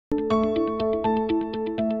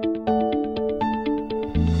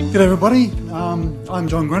G'day everybody, I'm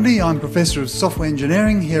John Grundy. I'm Professor of Software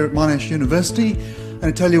Engineering here at Monash University. I'm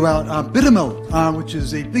going to tell you about BiDaML, which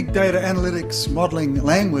is a big data analytics modeling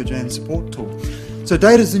language and support tool. So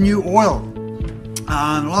data is the new oil.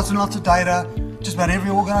 Lots and lots of data. Just about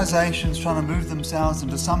every organisation is trying to move themselves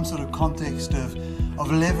into some sort of context of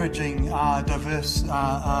leveraging diverse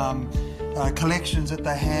collections that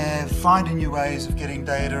they have, finding new ways of getting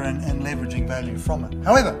data and leveraging value from it.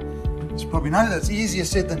 However, as you probably know, that's easier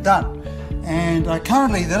said than done. And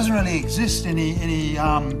currently there doesn't really exist any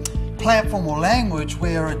platform or language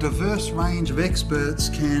where a diverse range of experts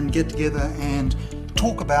can get together and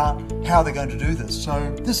talk about how they're going to do this.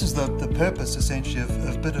 So this is the purpose essentially of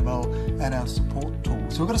BiDaML and our support tool.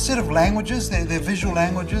 So we've got a set of languages, they're visual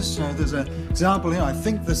languages. So there's an example here. I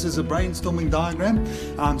think this is a brainstorming diagram.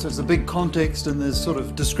 So it's a big context and there's sort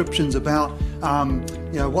of descriptions about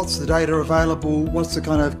what's the data available, what's the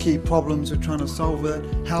kind of key problems we're trying to solve it,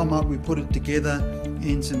 how might we put it together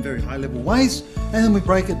in some very high level ways, and then we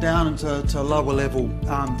break it down into lower level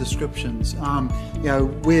descriptions.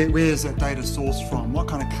 Where's that data sourced from? What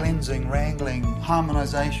kind of cleansing, wrangling,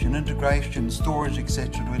 harmonization, integration, storage,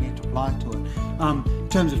 etc. do we need to apply to it? In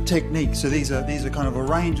terms of techniques, so these are kind of a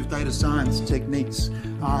range of data science techniques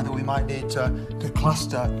that we might need to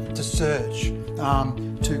cluster, to search,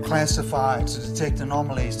 to classify, to detect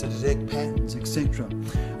anomalies, to detect patterns, etc.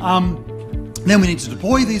 Then we need to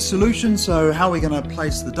deploy these solutions, so how are we going to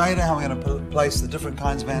place the data, how are we going to place the different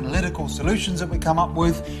kinds of analytical solutions that we come up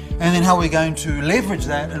with, and then how are we going to leverage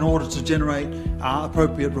that in order to generate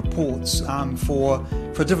appropriate reports for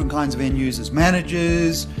different kinds of end users,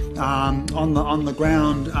 managers, on the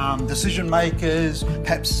ground, decision makers,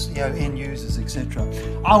 perhaps end users, etc.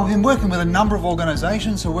 We've been working with a number of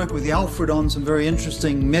organisations, so we work with the Alfred on some very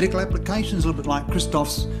interesting medical applications, a little bit like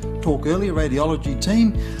Christoph's talk earlier, radiology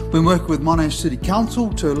team. We've been working with Monash City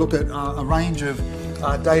Council to look at a range of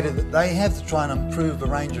data that they have to try and improve a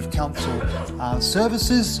range of council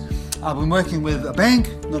services. I've been working with a bank,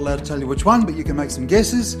 not allowed to tell you which one, but you can make some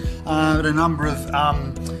guesses, at a number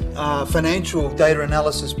of financial data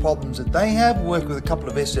analysis problems that they have. We work with a couple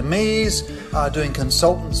of SMEs, doing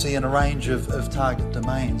consultancy in a range of target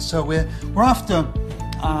domains. So we're after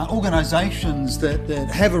organisations that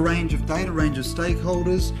have a range of data, range of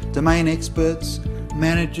stakeholders, domain experts,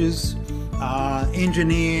 managers,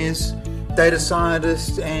 engineers, data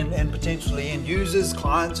scientists, and potentially end users,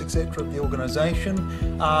 clients, etc. of the organisation,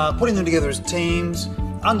 putting them together as teams,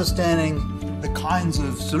 understanding the kinds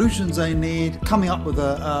of solutions they need, coming up with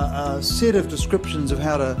a set of descriptions of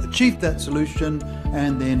how to achieve that solution,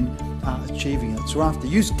 and then achieving it. So we're after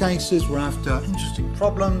use cases, we're after interesting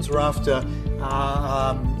problems, we're after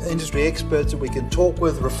industry experts that we can talk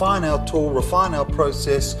with, refine our tool, refine our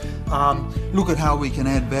process, look at how we can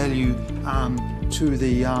add value to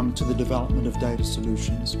the development of data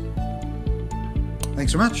solutions.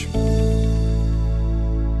 Thanks very much.